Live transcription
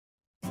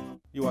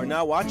You are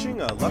now watching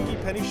a Lucky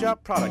Penny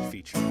Shop product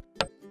feature.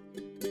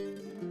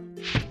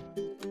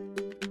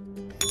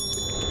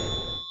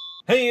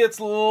 Hey, it's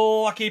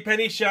Lucky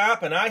Penny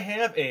Shop, and I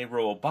have a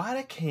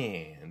robotic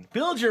hand.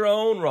 Build your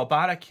own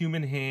robotic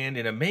human hand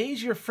and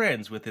amaze your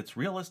friends with its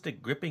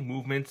realistic gripping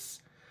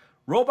movements.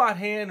 Robot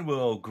hand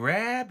will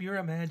grab your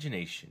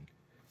imagination.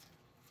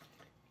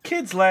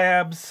 Kids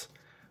Labs,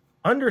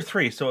 under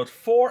 3, so it's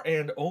 4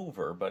 and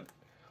over, but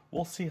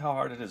we'll see how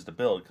hard it is to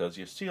build, because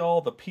you see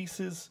all the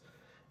pieces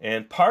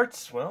and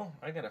parts. Well,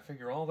 I gotta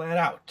figure all that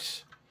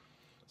out.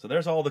 So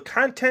there's all the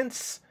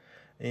contents,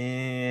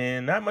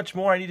 and not much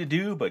more I need to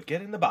do but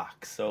get in the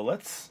box. So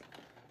let's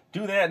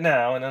do that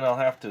now, and then I'll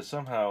have to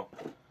somehow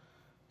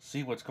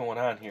see what's going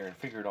on here and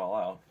figure it all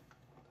out.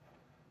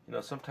 You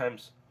know,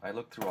 sometimes I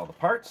look through all the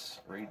parts,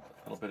 read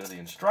a little bit of the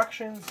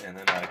instructions, and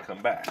then I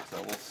come back.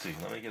 So we'll see.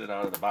 Let me get it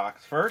out of the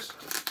box first.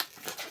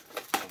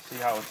 We'll see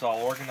how it's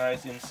all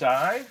organized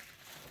inside.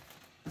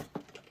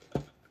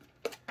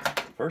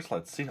 First,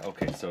 let's see.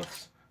 Okay, so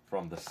it's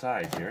from the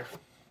side here.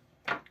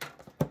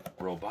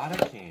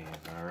 Robotic hand,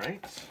 all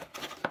right.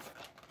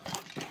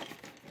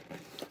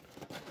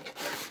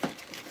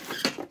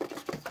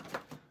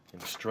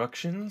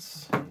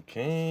 Instructions,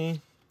 okay.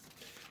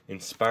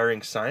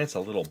 Inspiring Science, a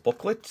little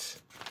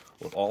booklet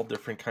with all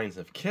different kinds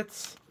of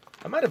kits.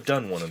 I might have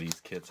done one of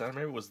these kits. I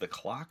remember it was the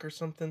clock or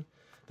something.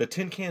 The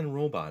Tin Can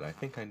Robot, I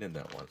think I did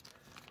that one.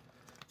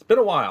 It's been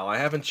a while, I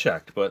haven't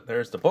checked, but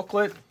there's the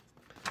booklet.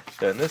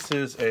 Then this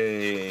is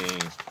a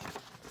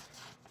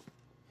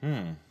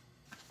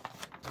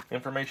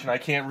information I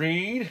can't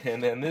read,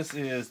 and then this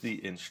is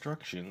the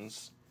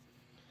instructions,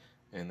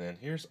 and then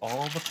here's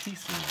all the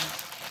pieces.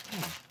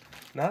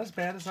 Not as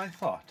bad as I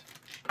thought,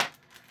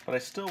 but I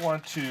still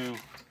want to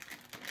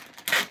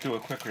do a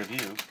quick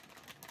review.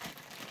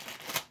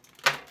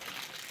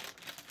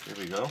 Here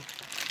we go.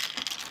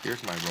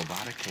 Here's my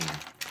robotic hand.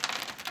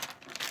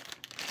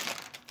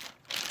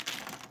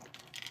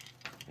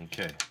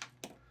 Okay.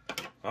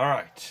 All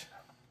right.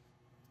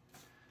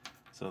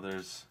 So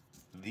there's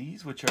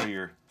these, which are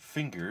your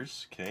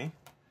fingers, okay?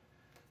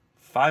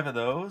 5 of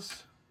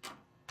those.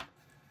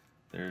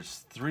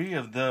 There's 3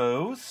 of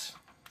those.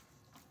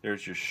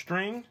 There's your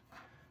string.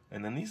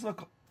 And then these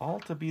look all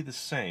to be the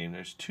same.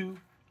 There's 2,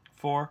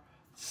 4,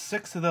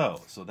 6 of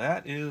those. So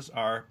that is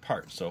our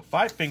part. So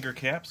 5 finger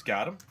caps,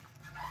 got them.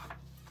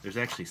 There's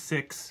actually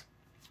 6.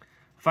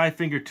 5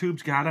 finger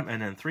tubes, got them. And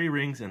then 3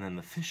 rings, and then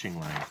the fishing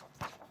line.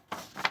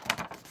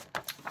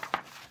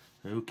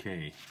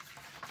 Okay.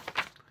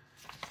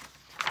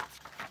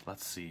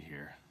 Let's see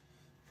here.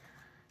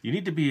 You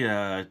need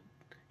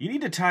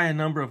to tie a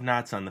number of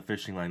knots on the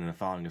fishing line in the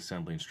following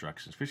assembly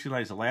instructions. Fishing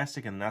line is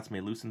elastic and the knots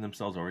may loosen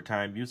themselves over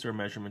time. Use their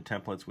measurement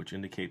templates which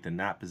indicate the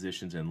knot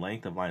positions and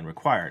length of line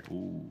required.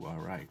 Ooh, all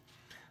right.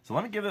 So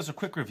let me give this a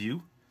quick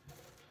review,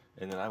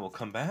 and then I will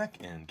come back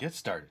and get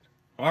started.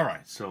 All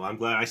right, so I'm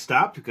glad I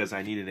stopped because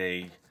I needed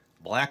a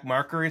black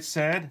marker, it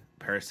said,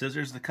 a pair of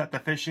scissors to cut the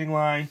fishing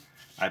line.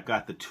 I've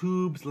got the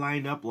tubes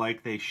lined up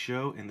like they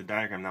show in the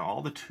diagram. Now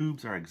all the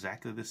tubes are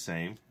exactly the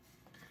same.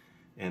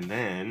 And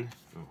then,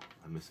 oh,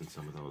 I'm missing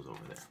some of those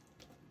over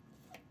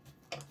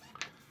there.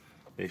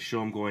 They show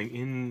them going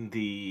in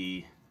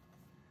the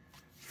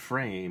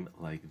frame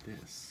like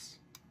this.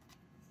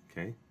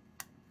 Okay?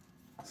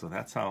 So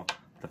that's how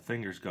the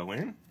fingers go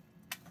in.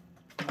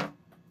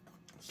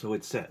 So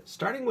it says,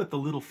 starting with the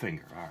little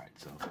finger. All right,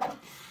 so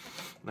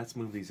let's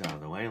move these out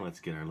of the way. Let's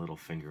get our little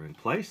finger in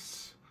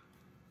place.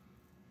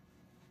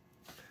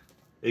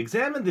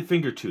 Examine the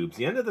finger tubes.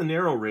 The end of the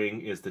narrow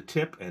ring is the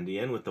tip, and the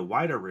end with the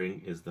wider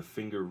ring is the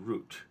finger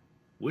root,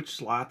 which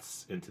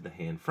slots into the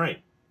hand frame.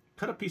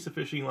 Cut a piece of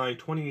fishing line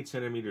 28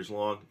 centimeters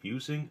long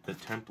using the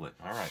template.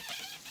 All right.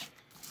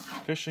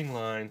 Fishing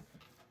line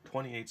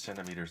 28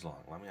 centimeters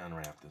long. Let me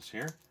unwrap this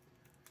here.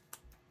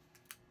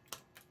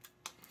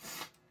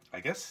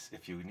 I guess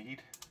if you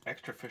need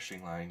extra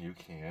fishing line, you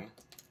can,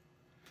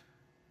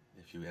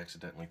 if you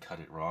accidentally cut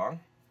it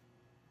wrong.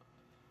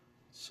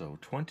 So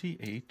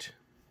 28.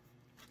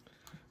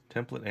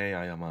 Template A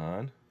I am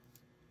on.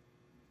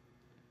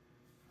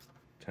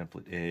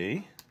 Template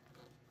A.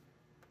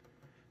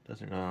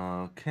 Doesn't,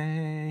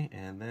 okay,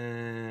 and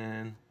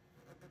then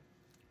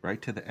right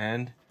to the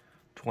end,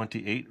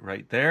 28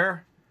 right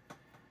there.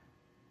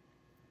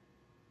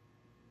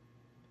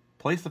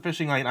 Place the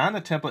fishing line on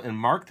the template and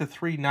mark the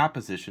 3 knot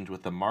positions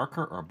with a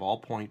marker or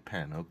ballpoint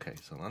pen. Okay,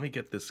 so let me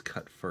get this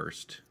cut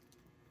first.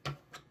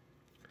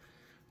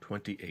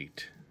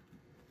 28.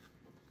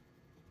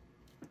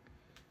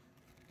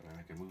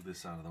 I can move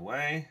this out of the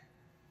way.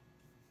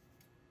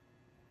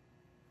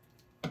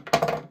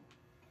 All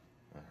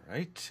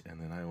right, and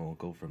then I will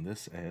go from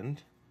this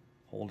end,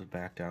 hold it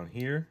back down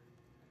here,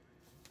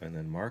 and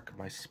then mark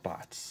my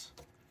spots.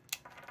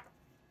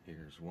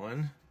 Here's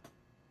 1.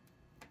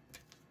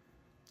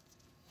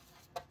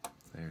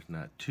 There's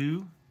knot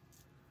 2.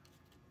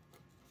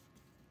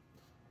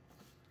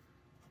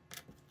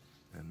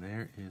 And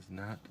there is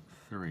knot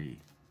 3.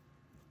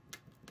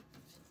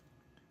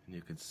 And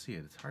you can see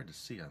it. It's hard to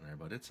see on there,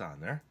 but it's on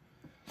there.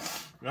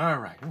 All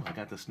right. Oh, I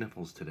got the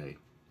sniffles today.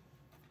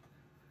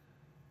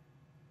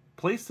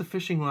 Place the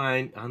fishing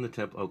line on the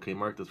tip. Okay,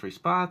 mark the 3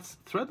 spots.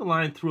 Thread the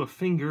line through a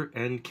finger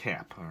end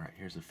cap. All right,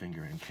 here's a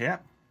finger end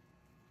cap.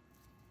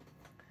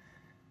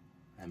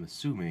 I'm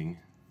assuming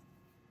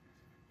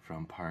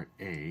from part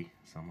A.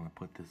 So I'm going to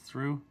put this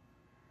through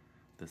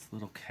this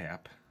little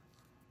cap.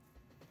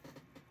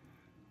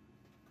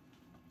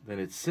 Then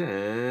it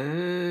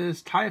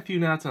says, tie a few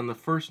knots on the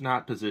first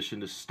knot position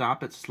to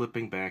stop it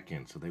slipping back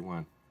in. So they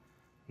want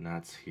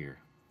knots here.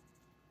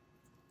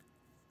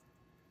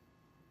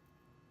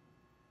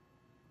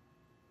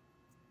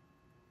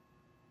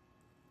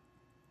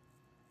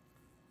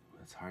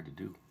 That's hard to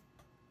do.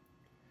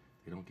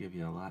 They don't give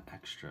you a lot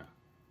extra.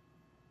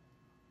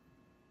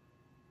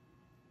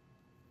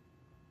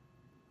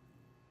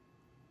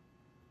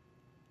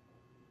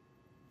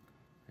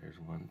 There's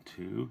 1,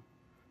 2.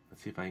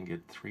 Let's see if I can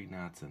get 3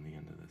 knots on the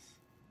end of this.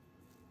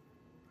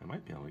 I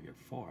might be able to get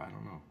 4, I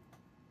don't know.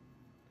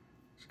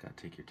 Just gotta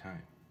take your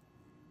time.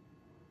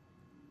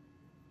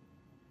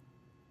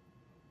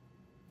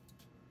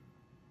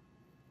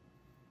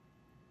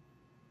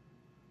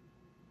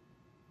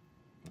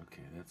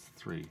 Okay, that's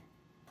 3.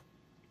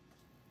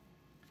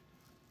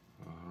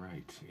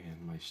 Alright,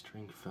 and my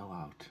string fell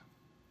out.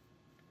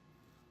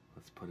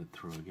 Let's put it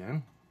through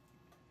again.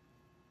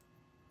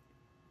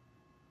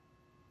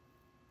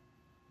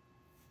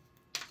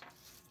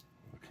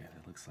 Okay,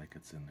 that looks like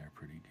it's in there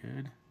pretty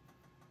good.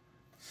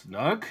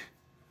 Snug.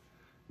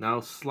 Now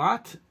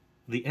slot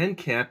the end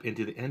cap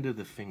into the end of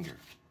the finger.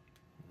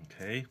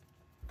 Okay.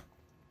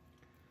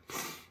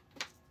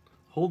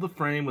 Hold the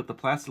frame with the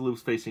plastic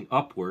loops facing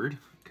upward.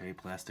 Okay,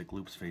 plastic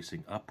loops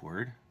facing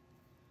upward.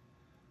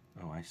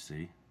 Oh, I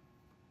see.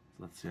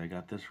 So let's see, I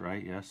got this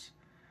right, yes.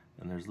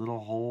 And there's little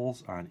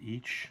holes on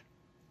each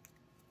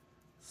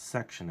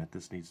section that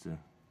this needs to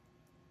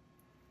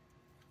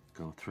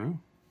go through.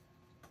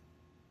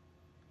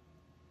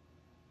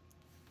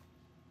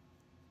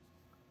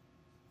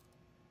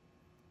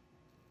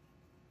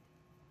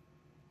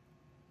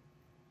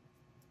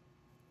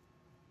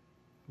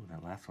 Ooh,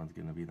 that last one's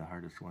going to be the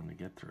hardest one to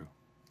get through.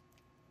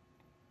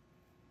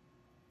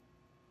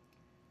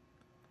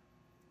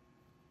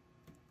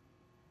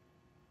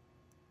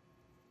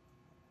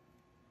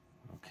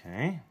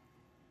 Okay.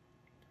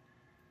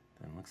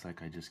 Then it looks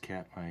like I just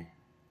capped my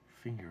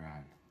finger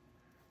on.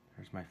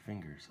 There's my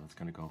finger, so it's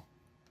going to go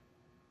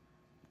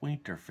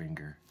pointer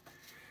finger.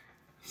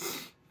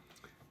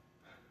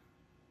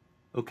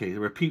 Okay,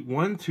 repeat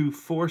 1 to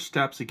 4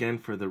 steps again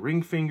for the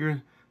ring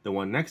finger, the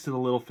one next to the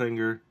little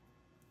finger.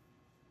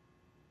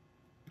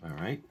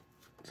 Alright,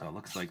 so it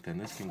looks like then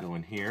this can go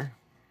in here.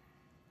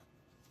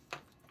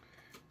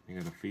 You're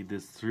going to feed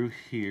this through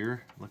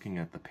here, looking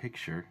at the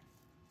picture.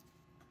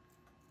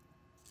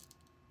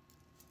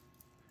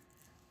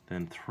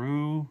 Then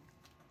through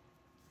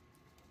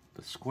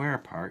the square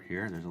part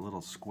here, there's a little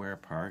square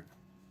part.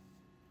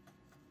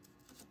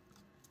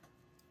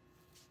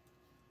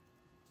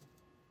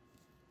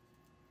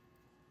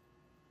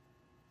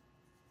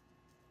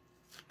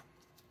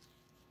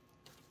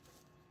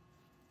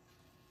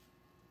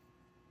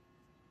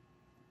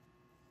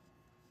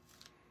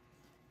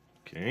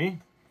 Okay.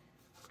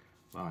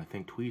 Well, I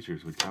think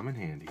tweezers would come in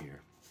handy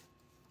here.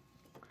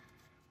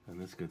 And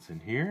this gets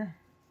in here.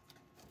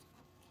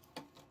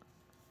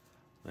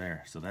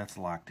 There, so that's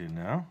locked in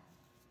now.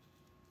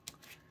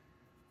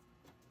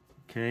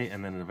 Okay,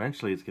 and then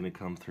eventually it's going to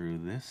come through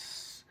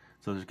this.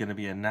 So there's going to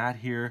be a knot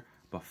here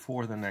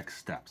before the next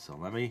step. So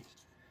let me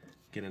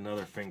get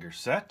another finger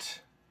set.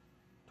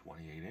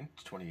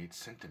 28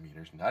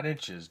 centimeters, not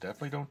inches.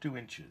 Definitely don't do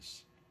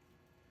inches.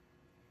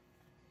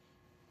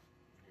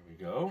 Here we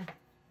go.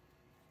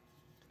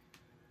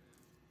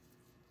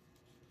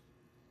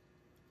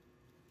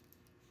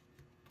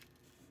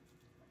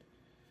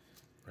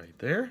 Right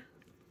there.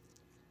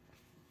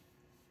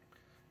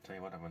 Tell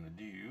you what I'm going to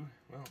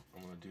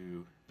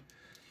do.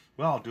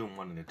 Well, I'll do them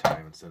one at a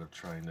time instead of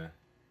trying to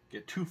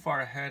get too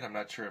far ahead. I'm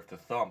not sure if the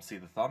thumb, see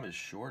the thumb is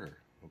shorter.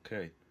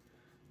 Okay.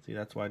 See,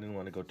 that's why I didn't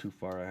want to go too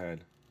far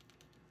ahead.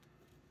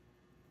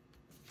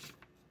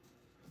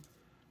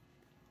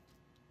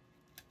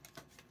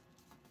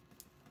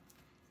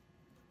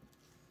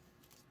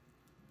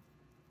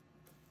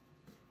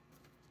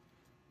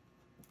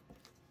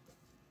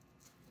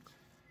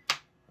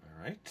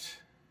 All right.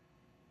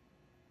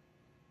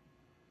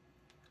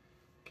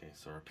 Okay,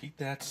 so repeat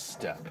that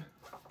step.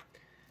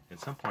 At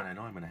some point, I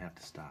know I'm going to have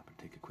to stop and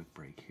take a quick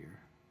break here.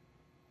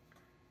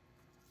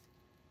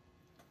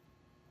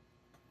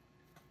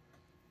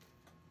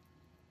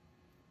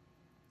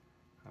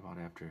 How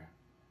about after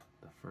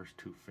the first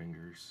 2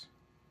 fingers?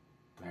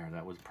 There,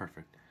 that was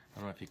perfect. I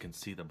don't know if you can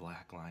see the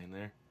black line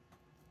there,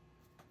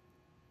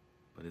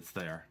 but it's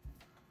there.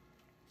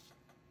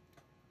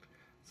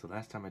 So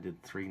last time I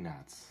did 3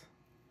 knots.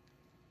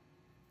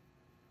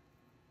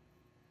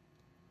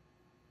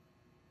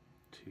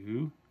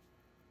 2.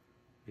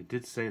 It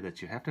did say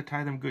that you have to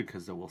tie them good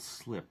because they will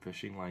slip.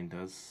 Fishing line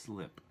does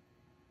slip.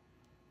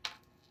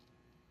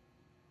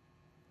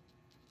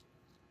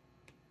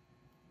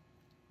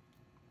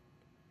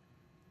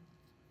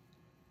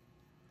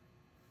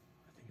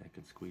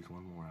 can squeeze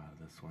one more out of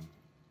this one.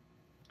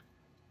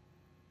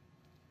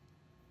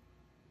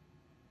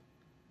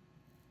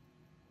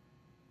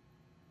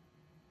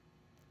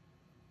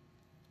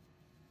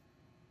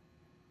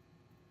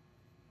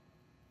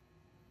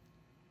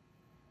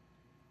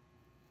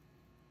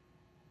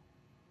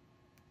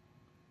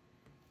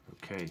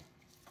 Okay.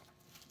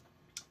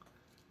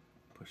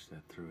 Push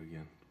that through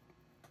again.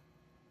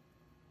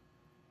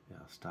 Yeah,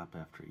 I'll stop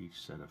after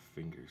each set of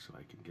fingers so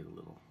I can get a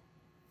little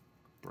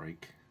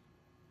break.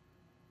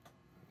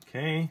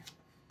 Okay.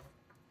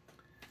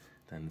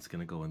 Then it's going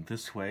to go in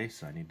this way,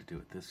 so I need to do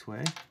it this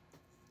way.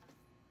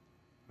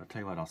 I'll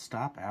tell you what, I'll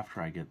stop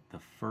after I get the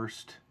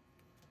first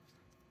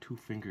 2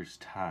 fingers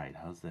tied.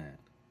 How's that?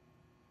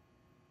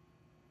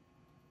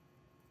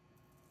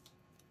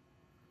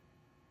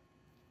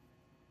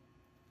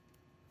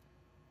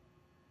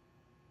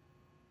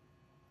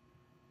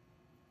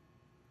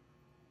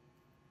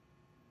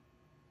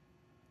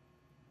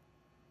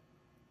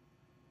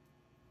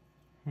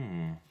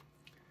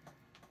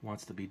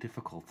 Wants to be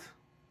difficult.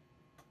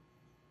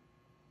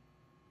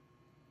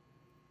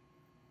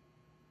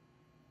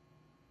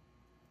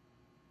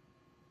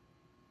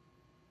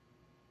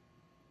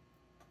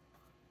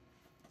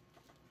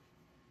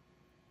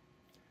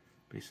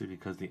 Basically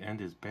because the end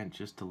is bent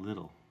just a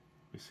little.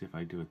 Let me see if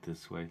I do it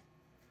this way.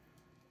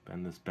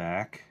 Bend this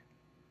back.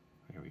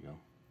 There we go.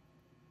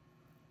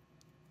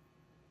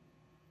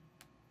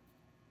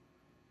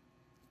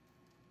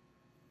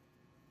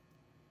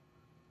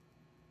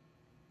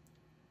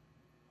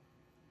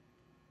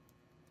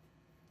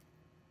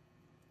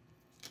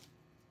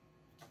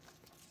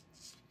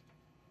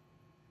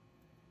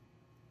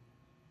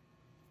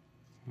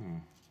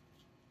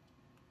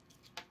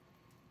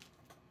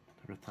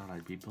 Never thought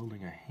I'd be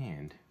building a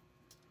hand.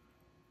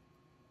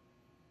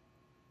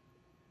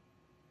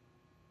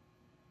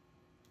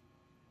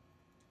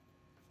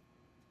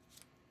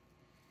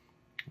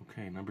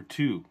 Okay, number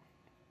 2.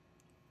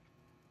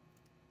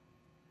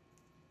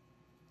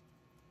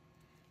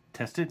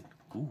 Tested?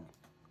 Ooh,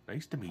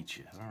 nice to meet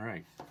you. All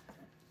right.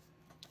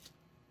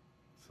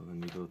 So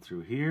then you go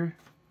through here.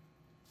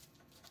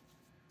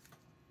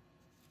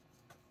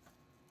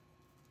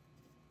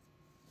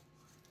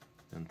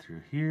 Then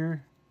through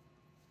here.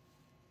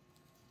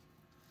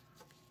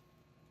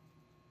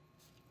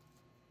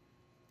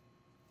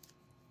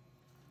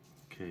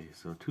 Okay,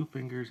 so 2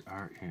 fingers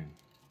are in.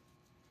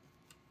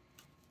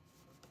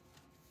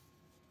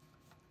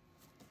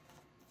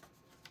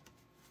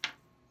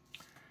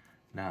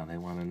 Now they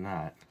want a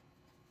knot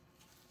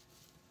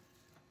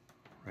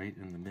right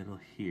in the middle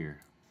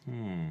here.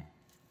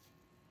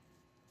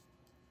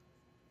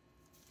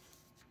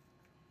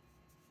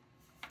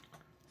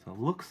 So it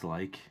looks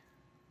like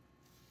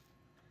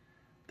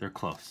they're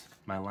close.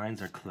 My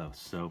lines are close.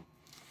 So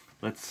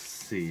let's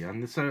see.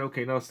 On this side,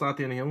 okay, now start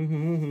the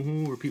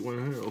end. Repeat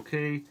one.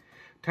 Okay.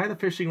 Tie the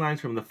fishing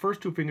lines from the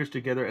first 2 fingers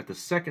together at the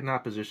second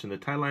knot position. The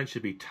tie lines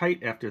should be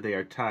tight after they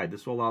are tied.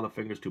 This will allow the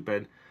fingers to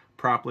bend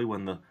properly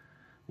when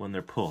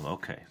they're pulled.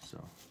 Okay, so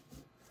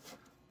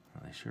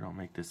well, they sure don't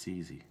make this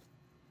easy.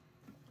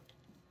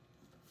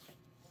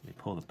 Let me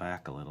pull it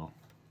back a little.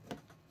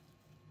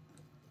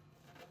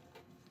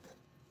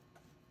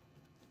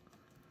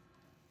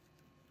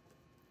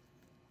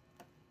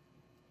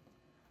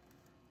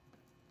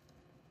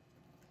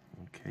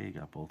 Okay,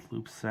 got both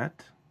loops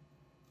set.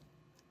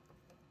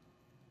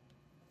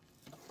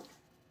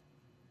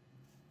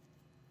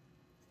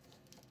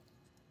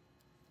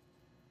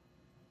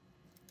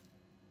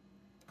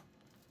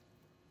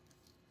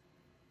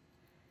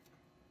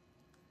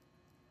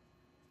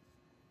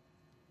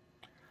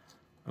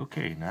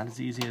 Okay, not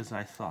as easy as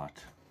I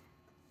thought.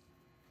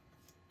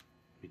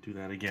 Let me do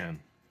that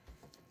again.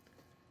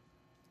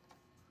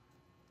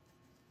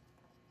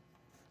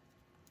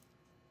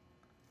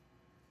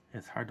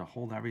 It's hard to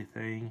hold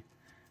everything,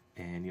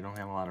 and you don't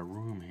have a lot of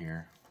room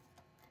here.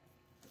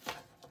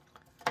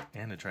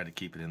 And to try to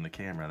keep it in the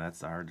camera, that's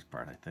the hardest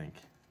part, I think.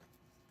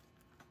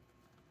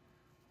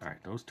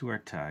 Alright, those 2 are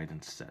tied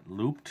and set.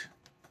 Looped.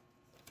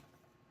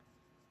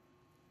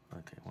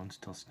 Okay, one's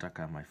still stuck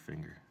on my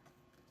finger.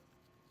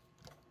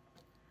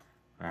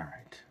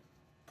 Alright,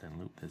 then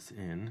loop this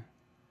in.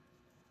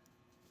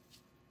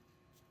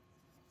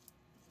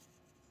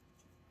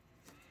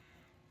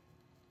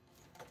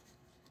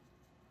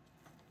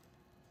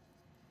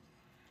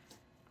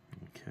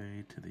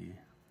 Okay, to the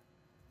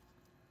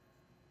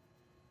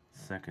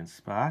second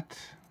spot.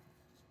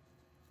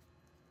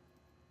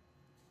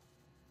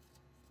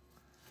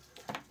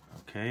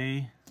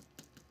 Okay,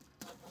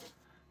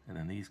 and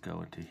then these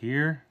go into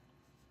here.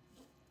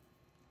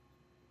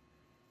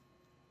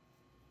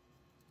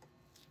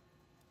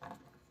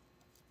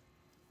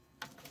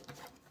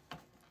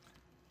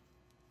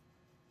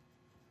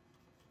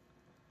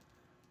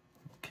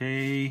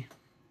 Okay,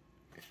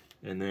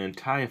 and then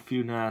tie a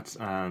few knots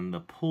on the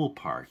pull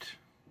part.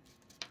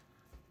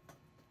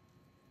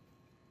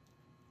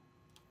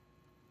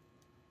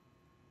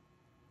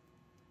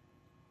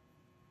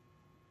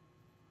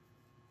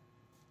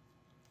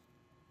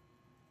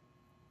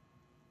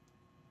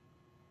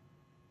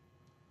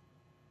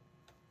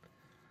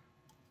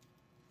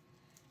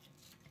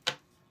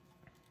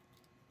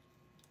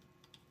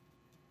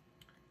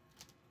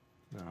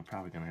 I'm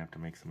probably going to have to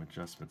make some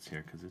adjustments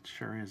here because it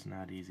sure is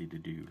not easy to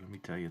do. Let me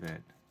tell you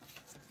that.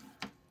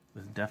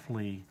 It's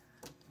definitely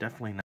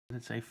not. Did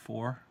it say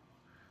 4?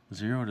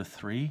 0 to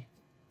 3?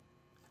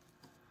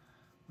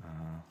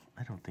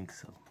 I don't think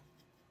so.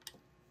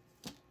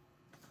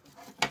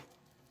 Let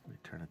me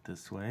turn it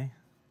this way.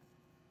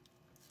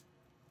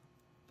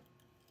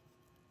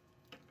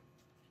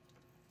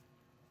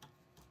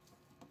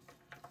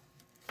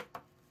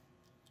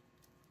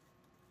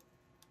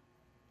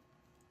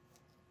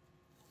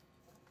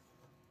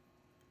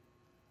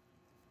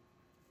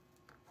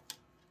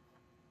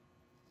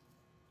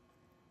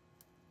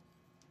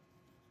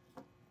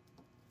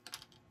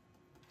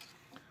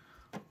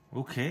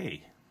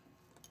 Okay.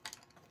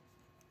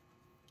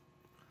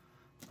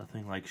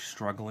 Nothing like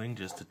struggling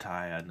just to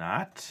tie a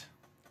knot.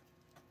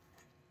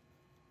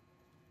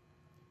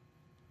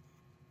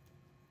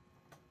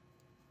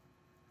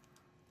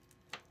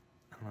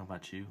 I don't know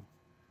about you,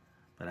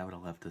 but I would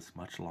have left this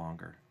much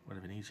longer. Would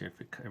have been easier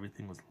if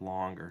everything was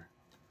longer,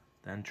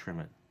 then trim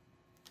it.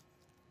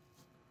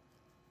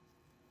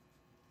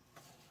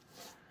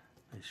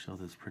 They show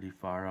this pretty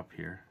far up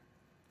here.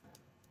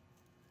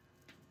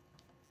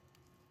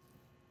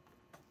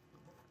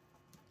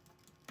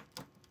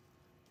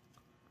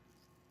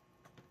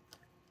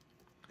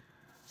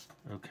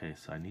 Okay,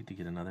 so I need to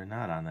get another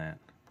knot on that,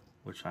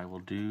 which I will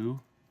do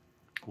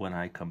when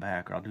I come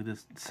back. Or I'll do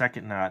this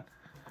second knot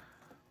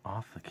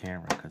off the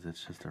camera because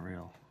it's just a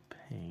real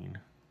pain.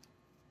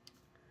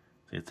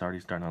 See, it's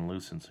already starting to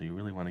unloosen, so you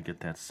really want to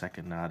get that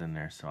second knot in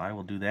there. So I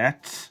will do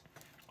that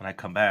when I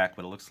come back,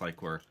 but it looks like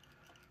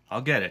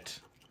I'll get it.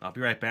 I'll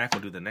be right back.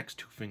 We'll do the next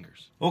 2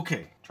 fingers.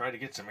 Okay, try to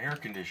get some air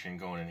conditioning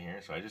going in here,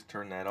 so I just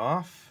turned that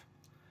off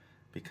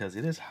because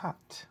it is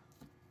hot.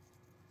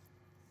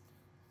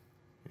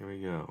 Here we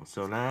go.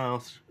 So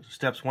now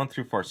steps 1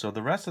 through 4. So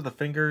the rest of the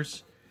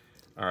fingers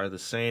are the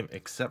same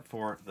except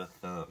for the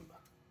thumb.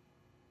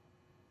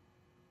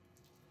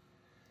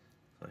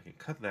 So I can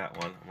cut that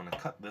one. I'm going to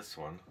cut this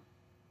one.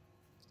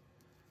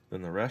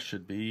 Then the rest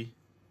should be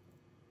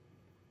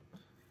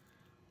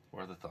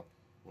for the thumb.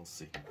 We'll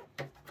see.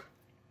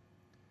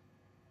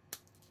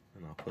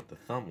 And I'll put the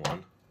thumb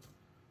one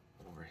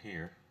over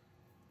here.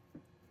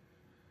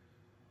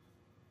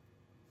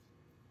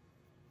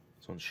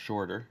 This one's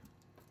shorter.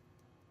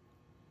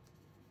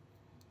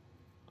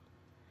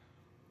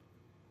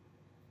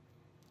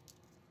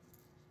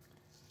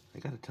 I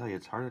gotta tell you,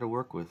 it's harder to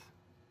work with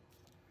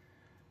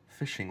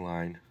fishing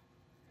line.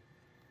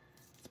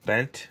 It's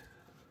bent.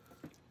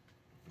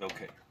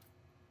 Okay.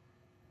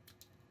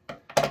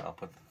 I'll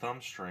put the thumb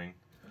string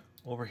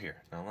over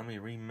here. Now let me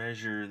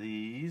remeasure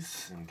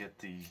these and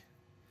get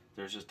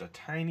there's just a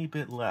tiny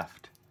bit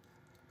left.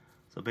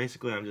 So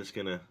basically I'm just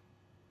gonna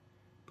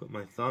put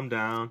my thumb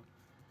down,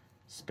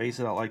 space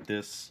it out like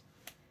this,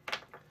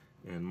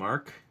 and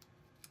mark.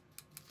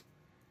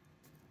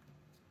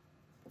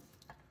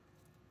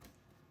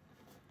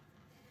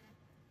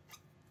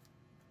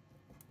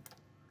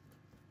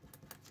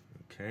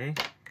 Okay.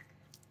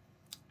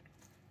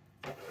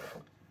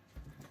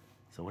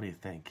 So what do you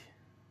think?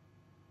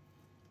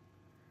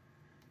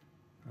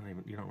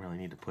 You don't really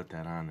need to put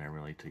that on there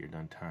really till you're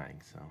done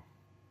tying, so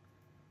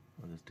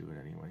I'll just do it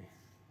anyway.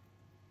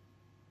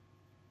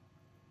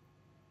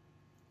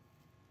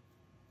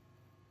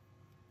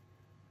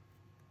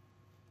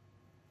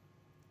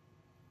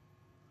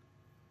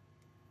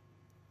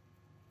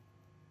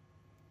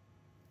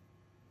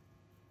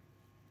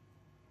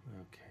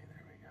 Okay,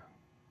 there we go.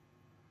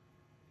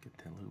 Get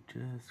that loop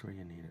just where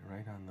you need it,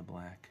 right on the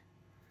black.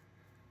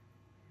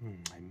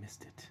 I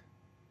missed it.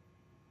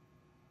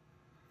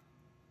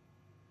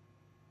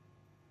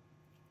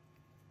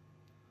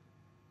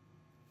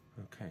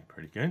 Okay,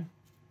 pretty good.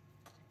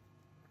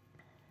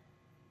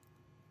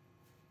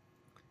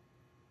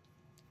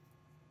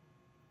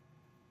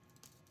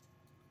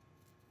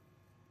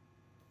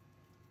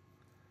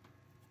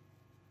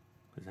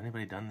 Has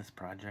anybody done this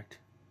project?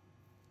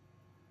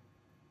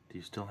 Do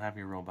you still have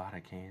your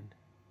robotic hand?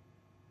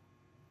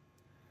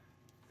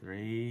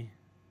 3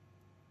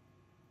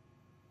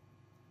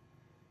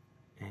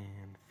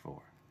 and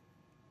 4.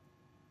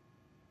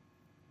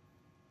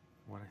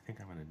 What I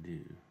think I'm gonna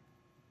do.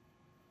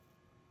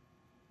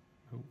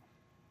 Oh.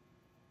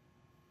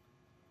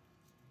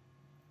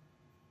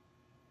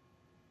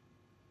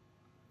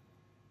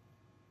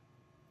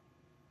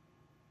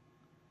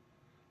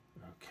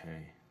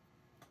 Okay.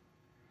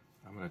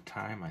 I'm gonna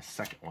tie my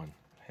second one.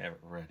 Have it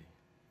ready.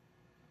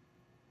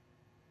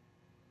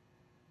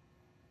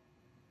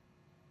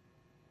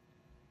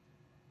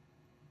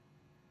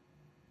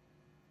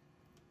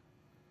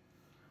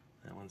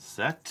 That one's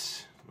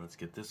set. Let's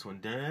get this one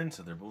done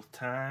so they're both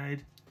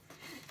tied.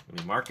 Let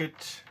me mark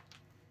it.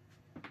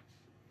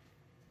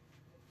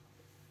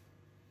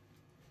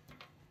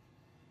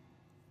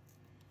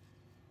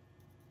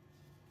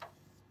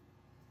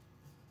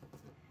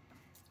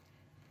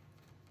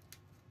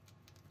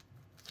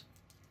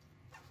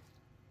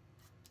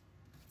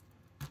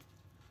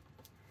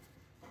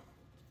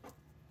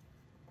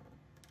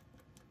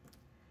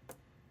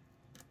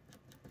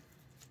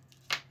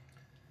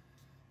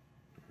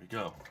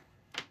 go.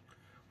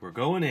 We're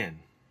going in.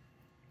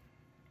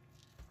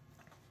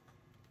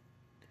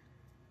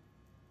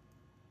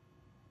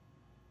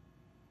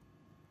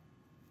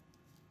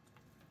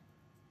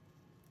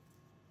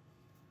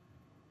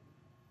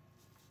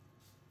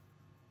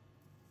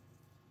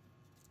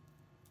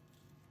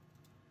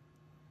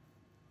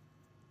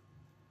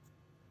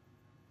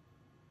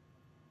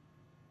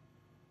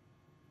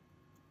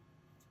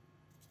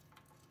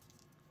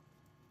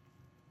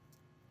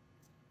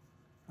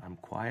 I'm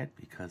quiet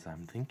because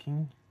I'm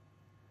thinking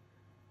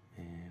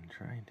and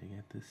trying to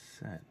get this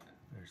set.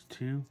 There's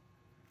 2.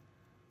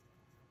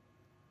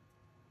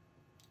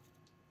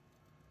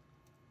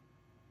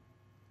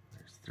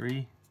 There's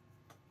 3.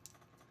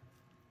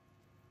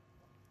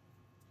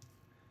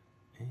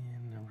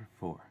 And number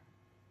 4.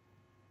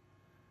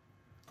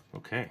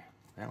 Okay,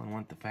 that one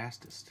went the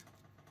fastest.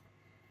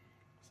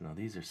 So now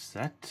these are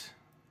set.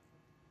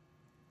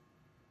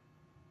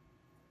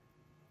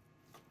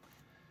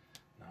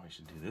 Now we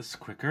should do this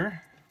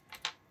quicker.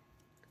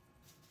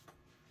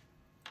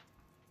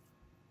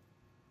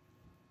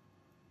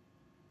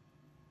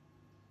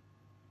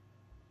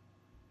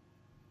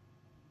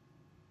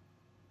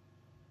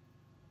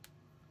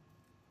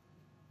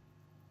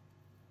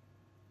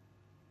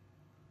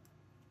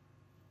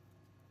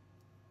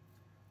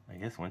 I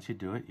guess once you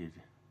do it, you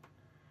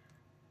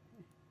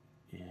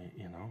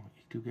know,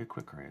 you do get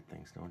quicker at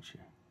things, don't you?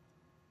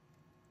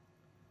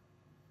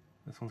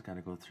 This one's got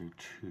to go through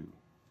 2.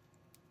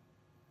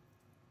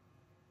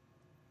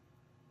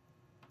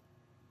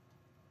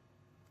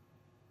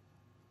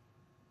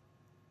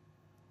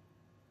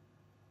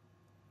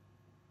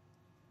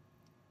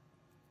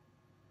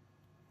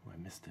 Oh, I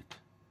missed it.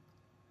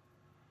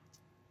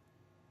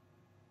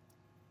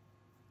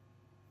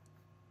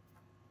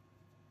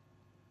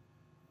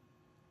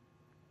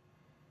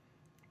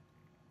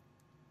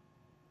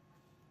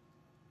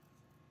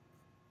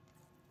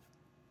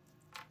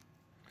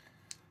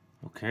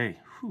 Okay,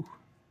 whew.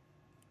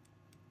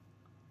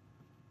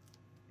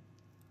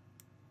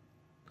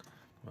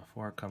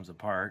 Before it comes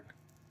apart,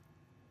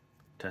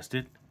 test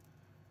it.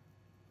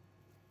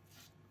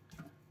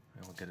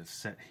 And we'll get it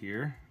set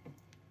here.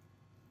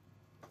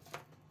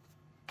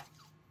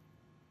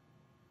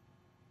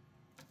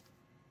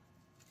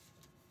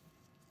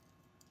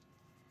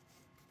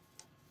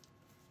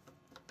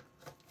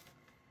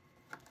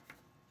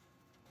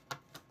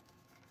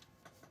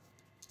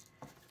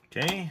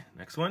 Okay,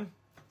 next one.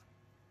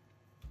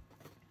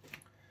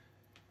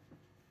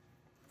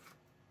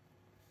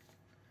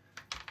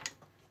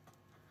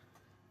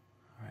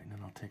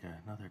 Take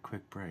another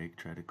quick break,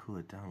 try to cool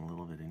it down a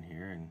little bit in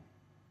here and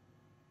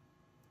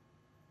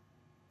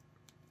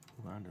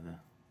move on to the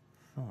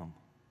thumb.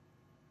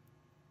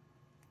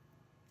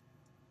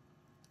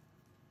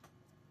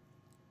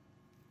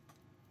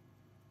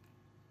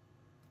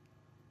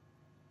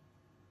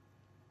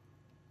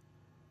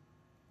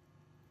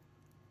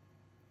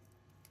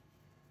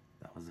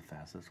 That was the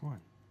fastest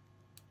one.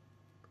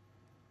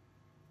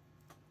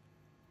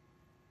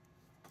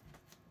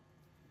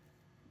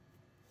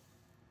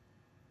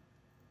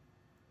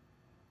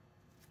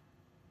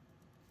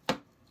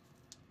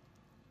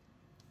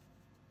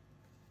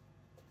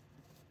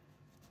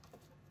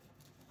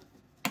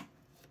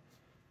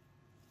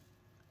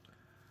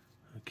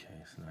 Okay,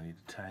 so now I need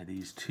to tie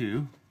these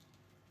 2.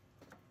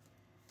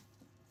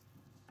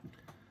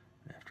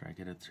 After I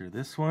get it through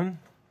this one.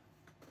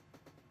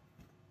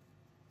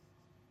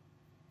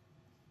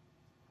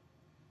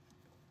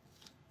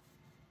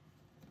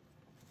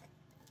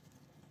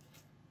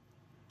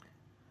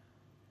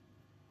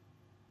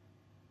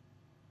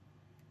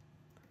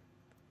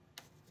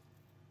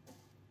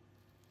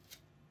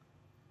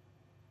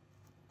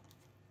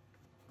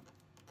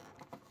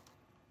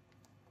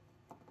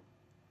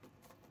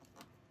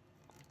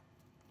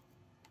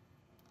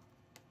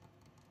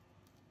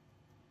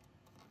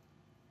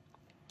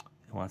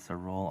 It wants to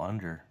roll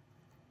under.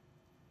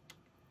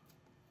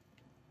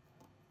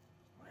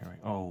 Here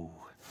we go. Oh,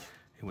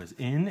 it was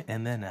in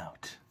and then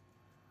out.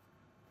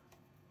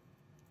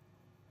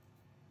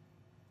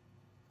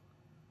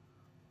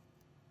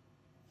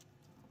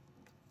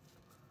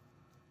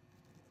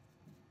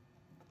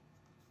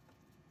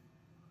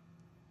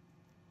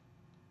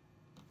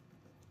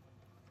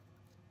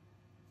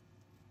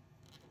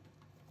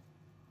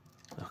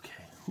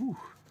 Okay, whew,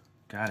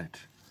 got it.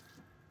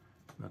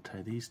 I'll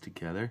tie these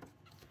together.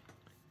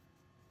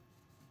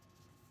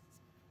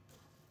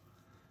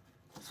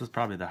 This is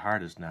probably the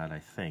hardest knot, I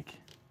think,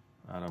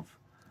 out of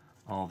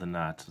all the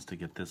knots, is to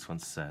get this one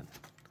set.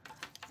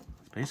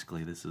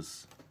 Basically, this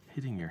is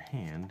hitting your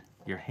hand.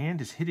 Your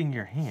hand is hitting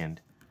your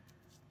hand.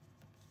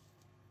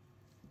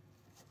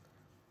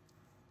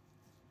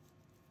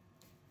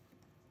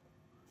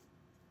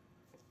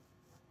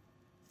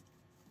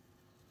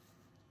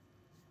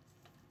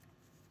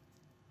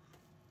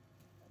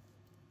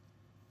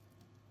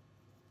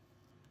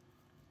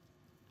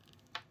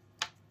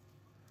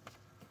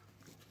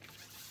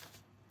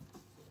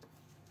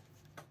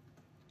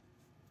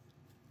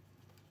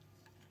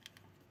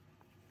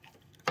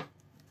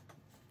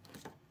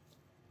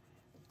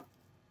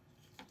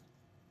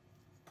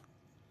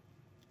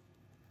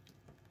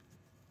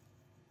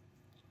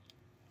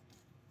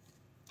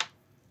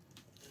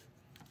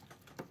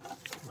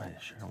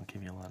 sure I don't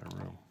give you a lot of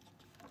room.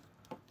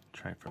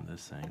 Try it from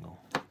this angle.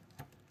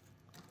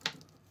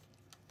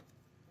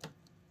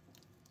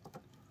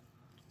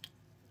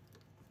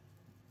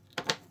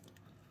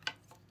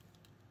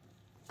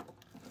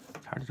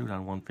 Hard to do it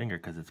on one finger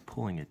because it's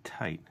pulling it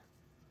tight.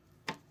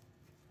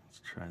 Let's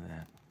try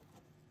that.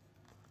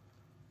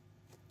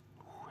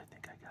 Ooh, I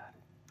think I got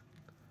it.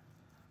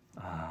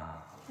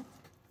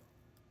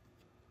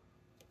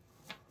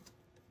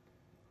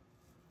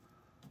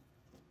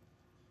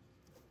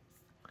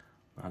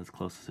 Not as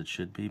close as it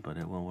should be, but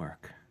it will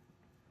work.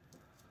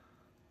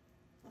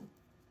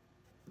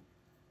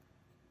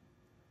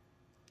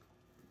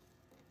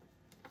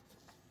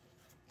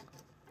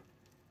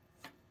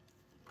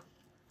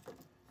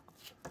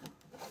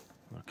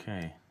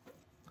 Okay,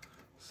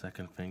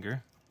 second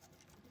finger.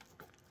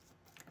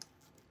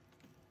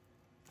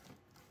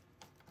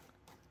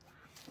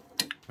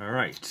 All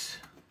right,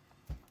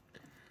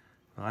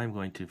 I'm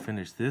going to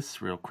finish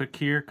this real quick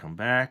here, come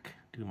back,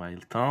 do my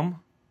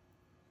thumb,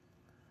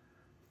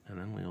 and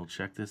then we'll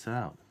check this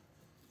out.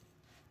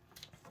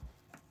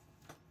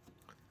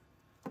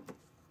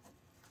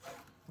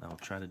 I'll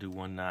try to do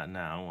one knot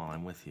now while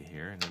I'm with you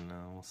here, and then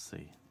we'll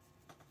see.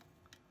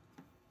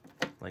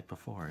 Like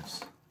before,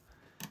 it's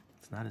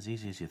not as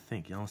easy as you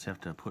think. You almost have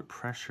to put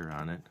pressure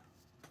on it.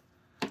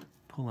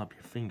 Pull up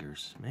your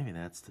fingers. Maybe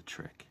that's the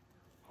trick.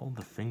 Hold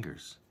the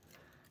fingers,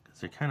 because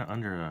they're kind of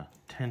under a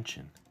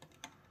tension.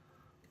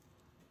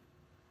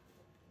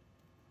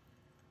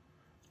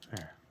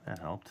 There, that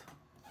helped.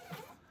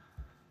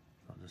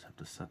 I'll just have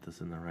to set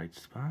this in the right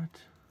spot.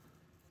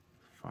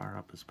 As far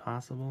up as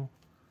possible.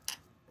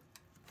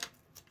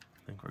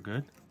 I think we're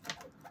good.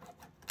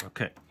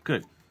 Okay,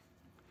 good.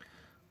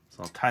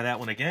 So I'll tie that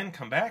one again,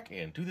 come back,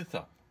 and do the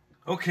thumb.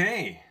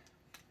 Okay,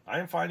 I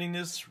am finding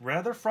this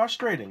rather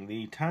frustrating.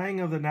 The tying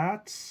of the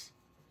knots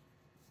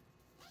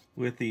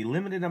with the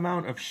limited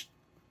amount of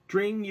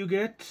string you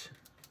get,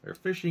 or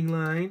fishing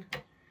line,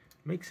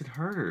 makes it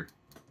harder.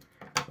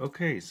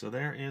 Okay, so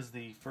there is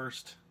the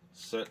first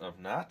set of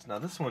knots. Now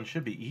this one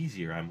should be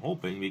easier, I'm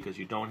hoping, because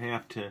you don't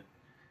have to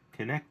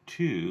connect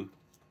two.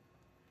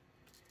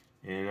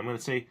 And I'm going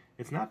to say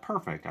it's not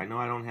perfect. I know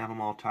I don't have them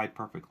all tied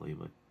perfectly,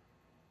 but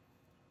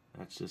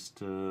that's just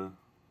the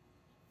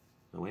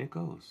way it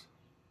goes.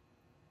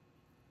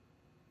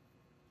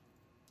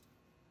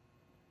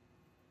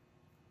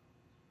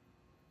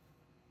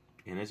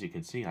 And as you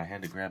can see, I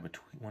had to grab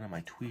one of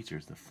my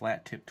tweezers, the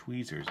flat tip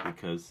tweezers,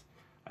 because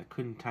I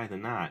couldn't tie the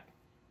knot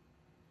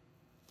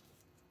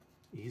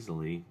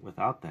easily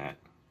without that.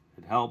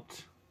 It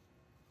helped.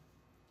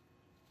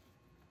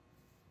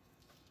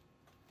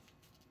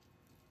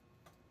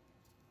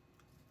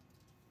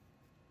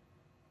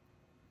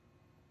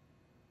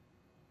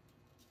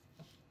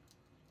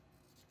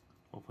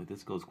 Hopefully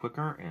this goes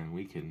quicker and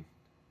we can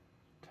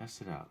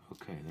test it out.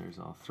 Okay, there's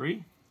all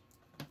three.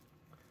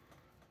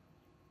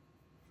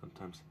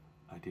 Sometimes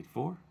I did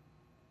 4.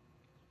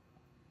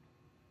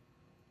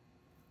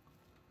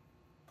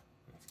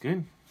 That's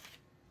good.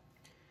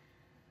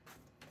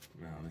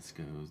 Now this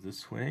goes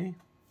this way.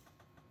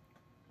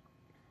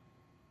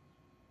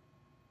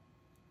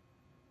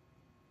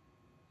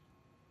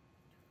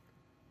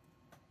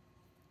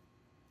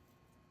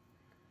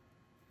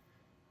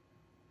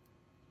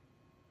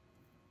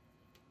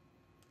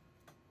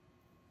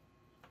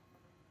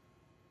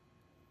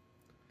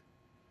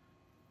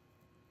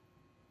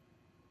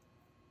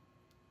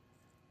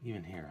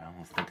 Even here, I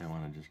almost think I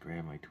want to just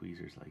grab my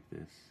tweezers like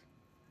this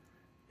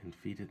and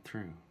feed it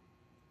through.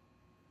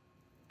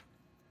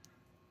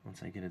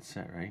 Once I get it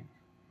set right,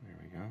 there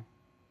we go.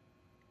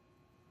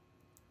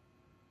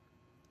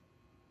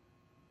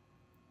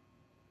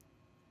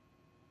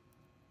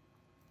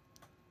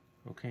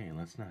 Okay,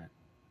 let's not.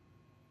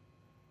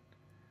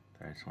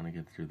 I just want to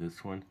get through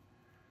this one,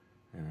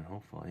 and then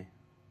hopefully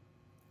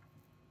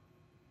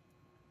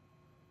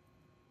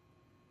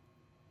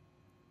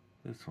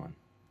this one.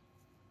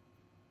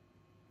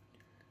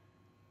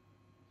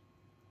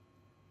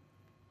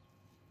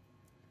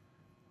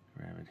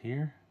 Grab it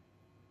here,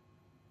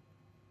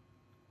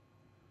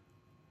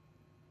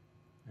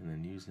 and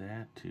then use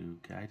that to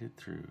guide it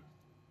through.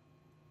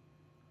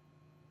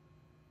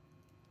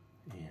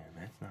 Yeah,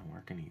 that's not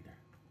working either.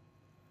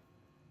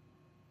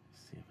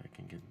 Let's see if I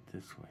can get it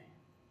this way.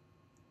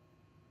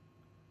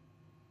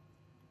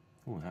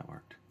 Oh, that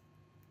worked.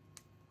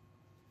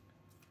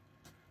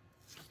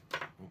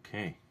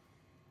 Okay.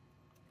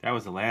 That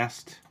was the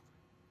last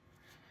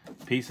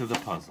piece of the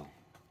puzzle.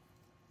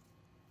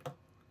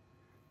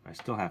 I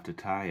still have to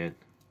tie it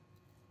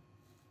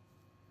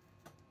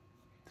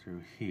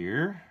through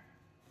here.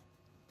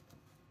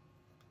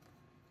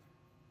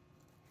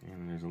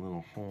 And there's a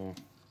little hole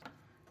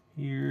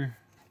here.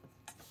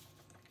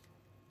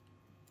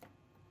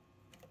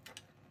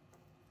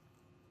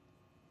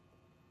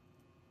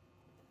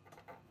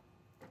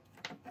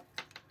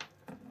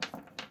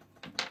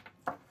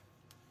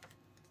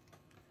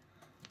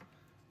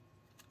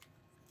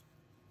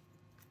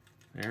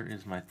 There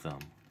is my thumb.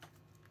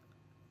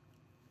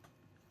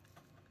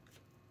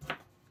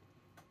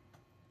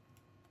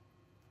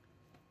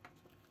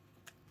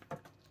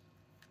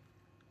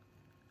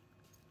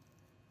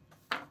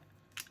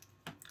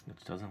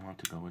 doesn't want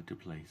to go into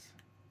place.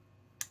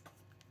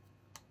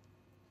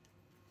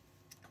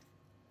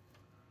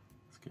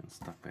 It's getting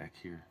stuck back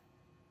here.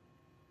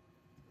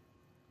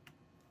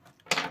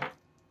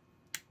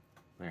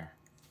 There.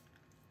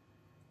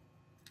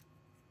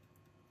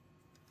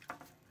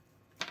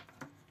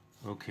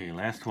 Okay,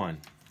 last one.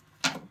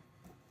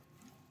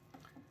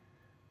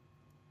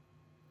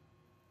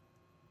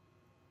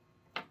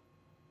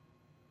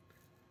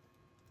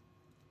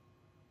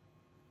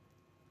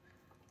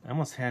 I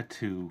almost had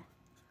to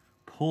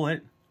pull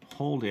it,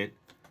 hold it,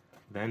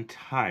 then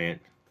tie it.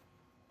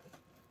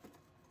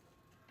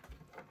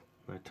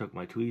 I took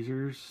my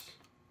tweezers,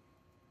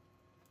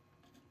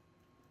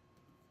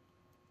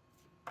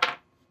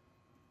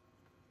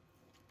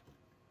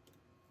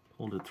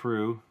 pulled it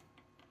through,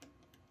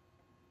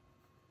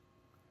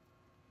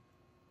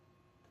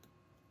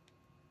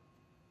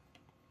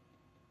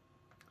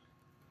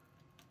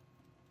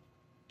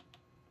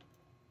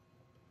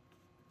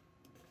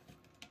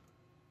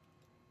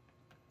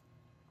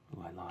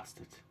 oh, I lost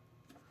it.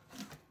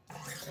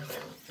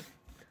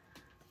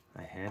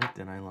 I had it,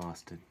 then I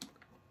lost it.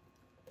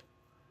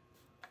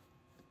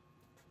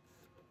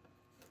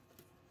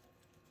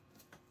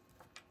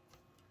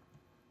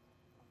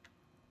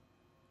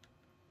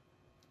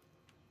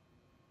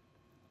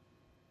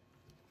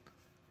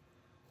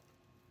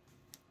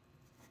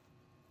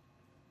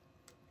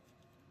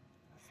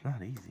 It's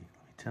not easy,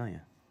 let me tell you.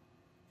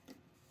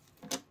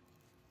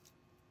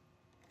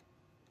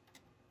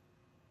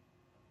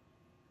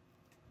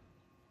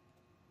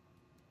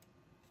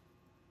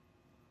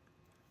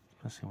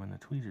 Especially when the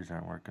tweezers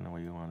aren't working the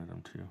way you wanted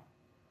them to.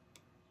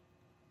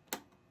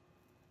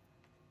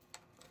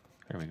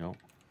 There we go.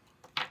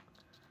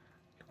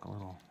 Took a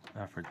little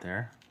effort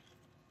there.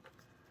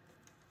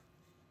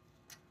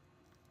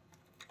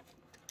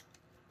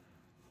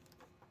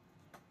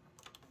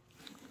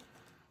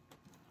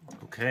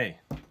 Okay.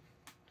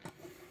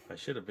 I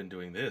should have been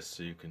doing this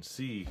so you can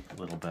see a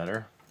little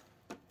better.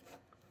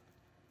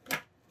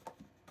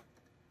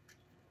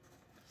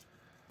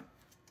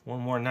 One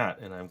more knot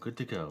and I'm good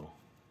to go.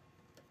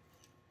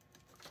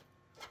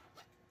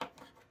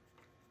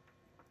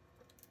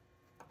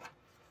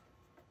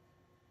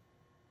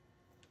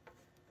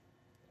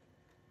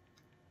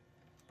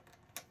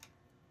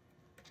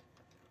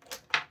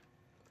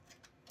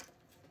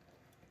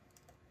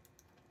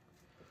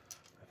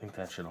 I think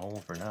that should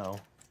hold for now.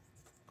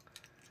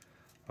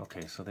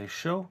 Okay, so they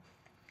show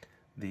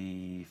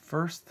the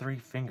first 3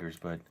 fingers,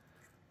 but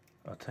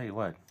I'll tell you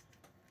what,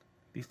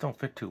 these don't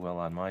fit too well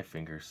on my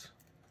fingers,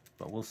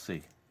 but we'll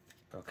see.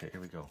 Okay, here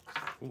we go.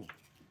 Ooh.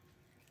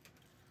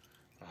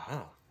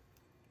 Aha.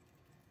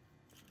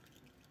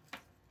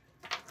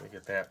 Let me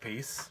get that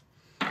piece.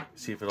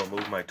 See if it'll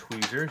move my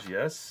tweezers.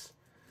 Yes.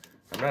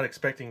 I'm not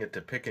expecting it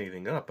to pick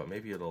anything up, but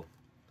maybe it'll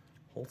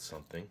hold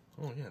something.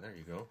 Oh yeah, there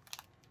you go.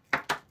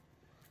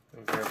 Let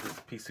me grab this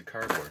piece of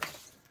cardboard.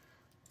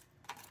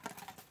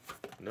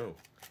 No.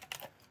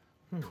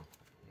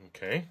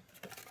 Okay.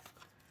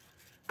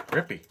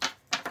 Grippy.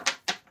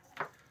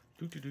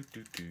 Do do do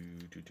do do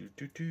do do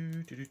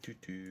do do do do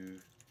do.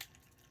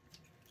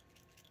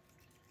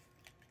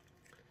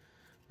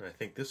 I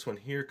think this one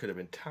here could have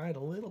been tied a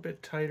little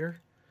bit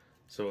tighter,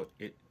 so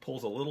it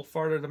pulls a little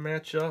farther to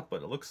match up.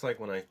 But it looks like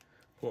when I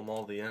pull them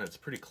all to the end, it's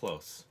pretty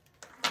close.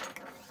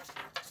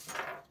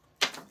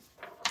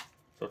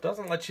 So it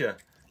doesn't let you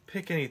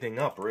pick anything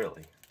up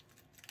really.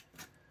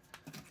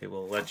 It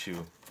will let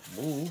you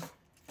move.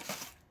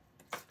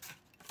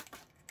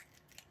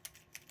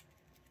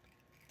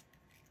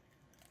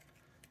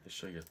 Just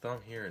show your thumb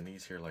here and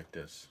these here like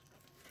this.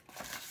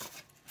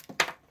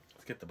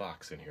 Let's get the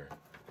box in here.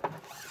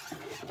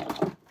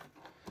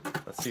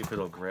 Let's see if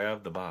it'll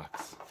grab the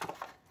box.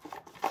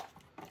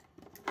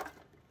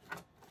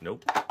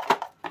 Nope.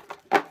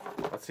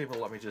 Let's see if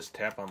it'll let me just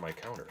tap on my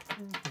counter.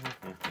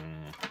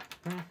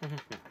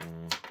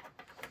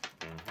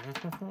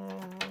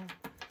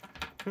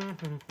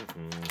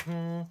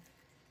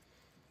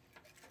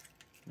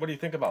 What do you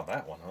think about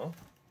that one, huh?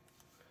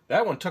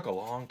 That one took a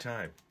long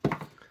time.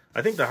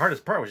 I think the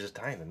hardest part was just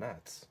tying the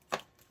knots.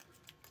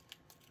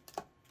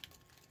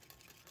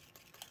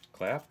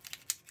 Clap.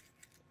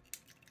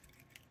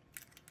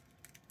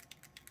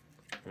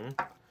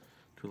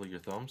 Twiddle your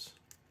thumbs.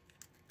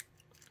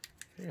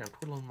 Hey, I'm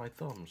twiddling my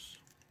thumbs.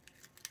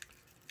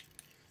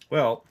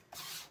 Well,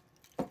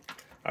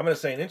 I'm going to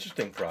say an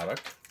interesting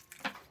product.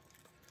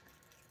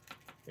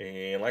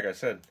 And like I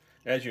said,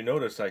 as you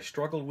notice, I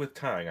struggled with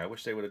tying. I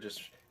wish they would have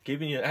just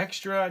given you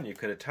extra and you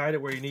could have tied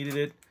it where you needed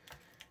it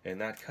and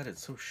not cut it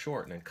so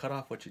short and then cut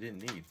off what you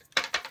didn't need.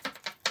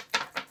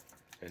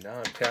 And now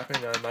I'm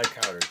tapping on my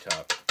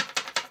countertop.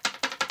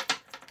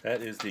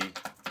 That is the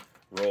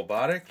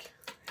Robotic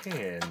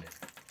hand.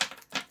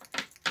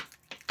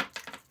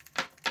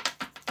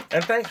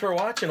 And thanks for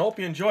watching. Hope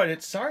you enjoyed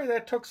it. Sorry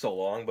that took so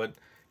long, but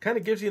kind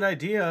of gives you an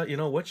idea, you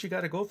know, what you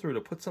got to go through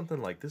to put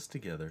something like this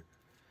together.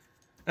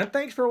 And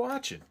thanks for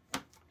watching.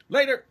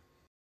 Later.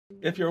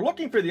 If you're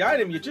looking for the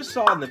item you just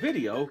saw in the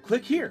video,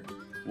 click here.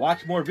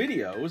 Watch more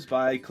videos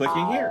by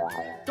clicking here.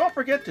 Don't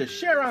forget to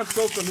share on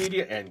social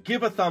media and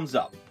give a thumbs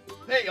up.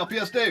 Hey,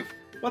 LPS-Dave.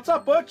 What's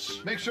up,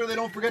 Butch? Make sure they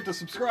don't forget to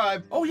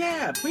subscribe. Oh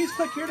yeah, please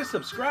click here to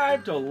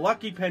subscribe to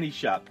Lucky Penny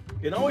Shop.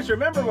 And always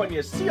remember, when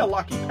you see a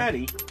lucky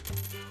penny,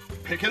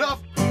 Pick it up.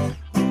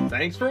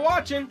 thanks for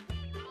watching.